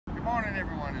morning,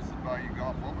 everyone. This is Bayou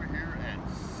Golf over here at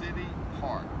City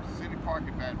Park. City Park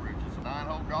in Baton Rouge. It's a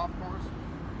 9-hole golf course.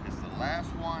 It's the last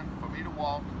one for me to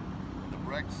walk the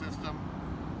break system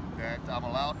that I'm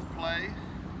allowed to play,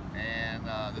 and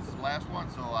this is the last one.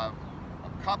 So I'm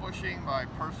accomplishing my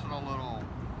personal little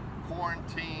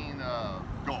quarantine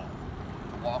goal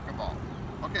to walk them all.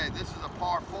 Okay, this is a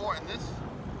par 4, and this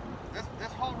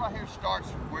hole right here starts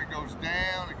where it goes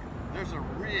down. There's a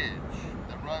ridge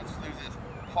that runs through this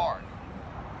park,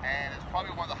 and it's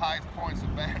probably one of the highest points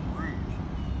of Baton Rouge.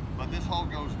 But this hole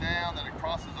goes down, then it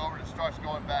crosses over and it starts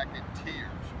going back in tiers.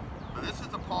 So this is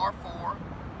a par 4,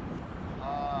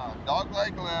 dog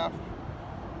leg left,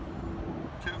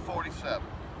 247.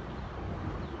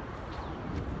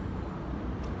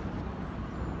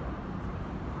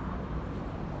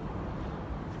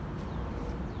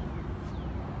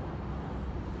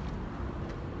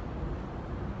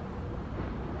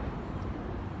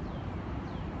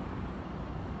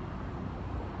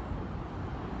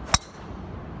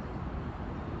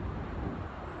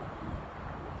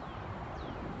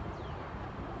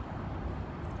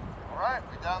 Alright,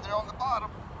 we're down there on the bottom.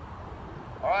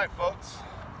 Alright folks,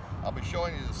 I'll be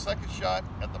showing you the second shot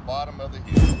at the bottom of the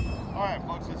hill. Alright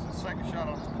folks, this is the second shot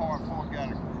on this par 4.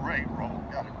 Got a great roll,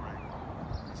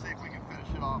 Let's see if we can finish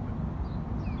it off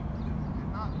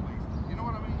and not waste it. You know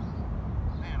what I mean?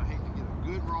 Man, I hate to get a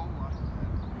good roll like that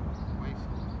and waste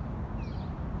it.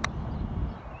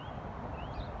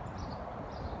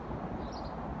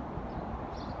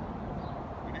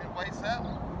 We didn't waste that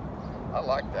one. I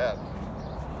like that.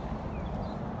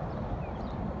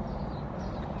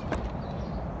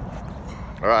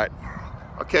 All right,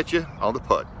 I'll catch you on the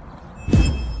putt.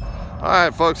 All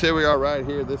right, folks, here we are right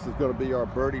here. This is going to be our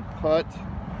birdie putt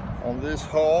on this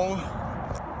hole.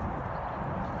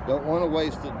 Don't want to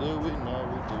waste it, do we? No,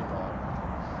 we do not.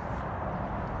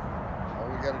 All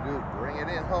we got to do is bring it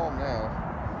in home now.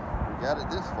 We got it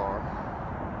this far.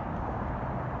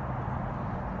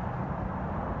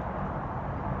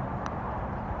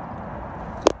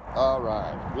 All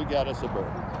right, we got us a birdie.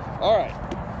 All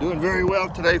right, doing very well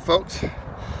today, folks.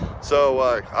 So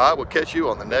I will catch you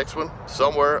on the next one,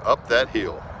 somewhere up that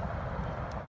hill.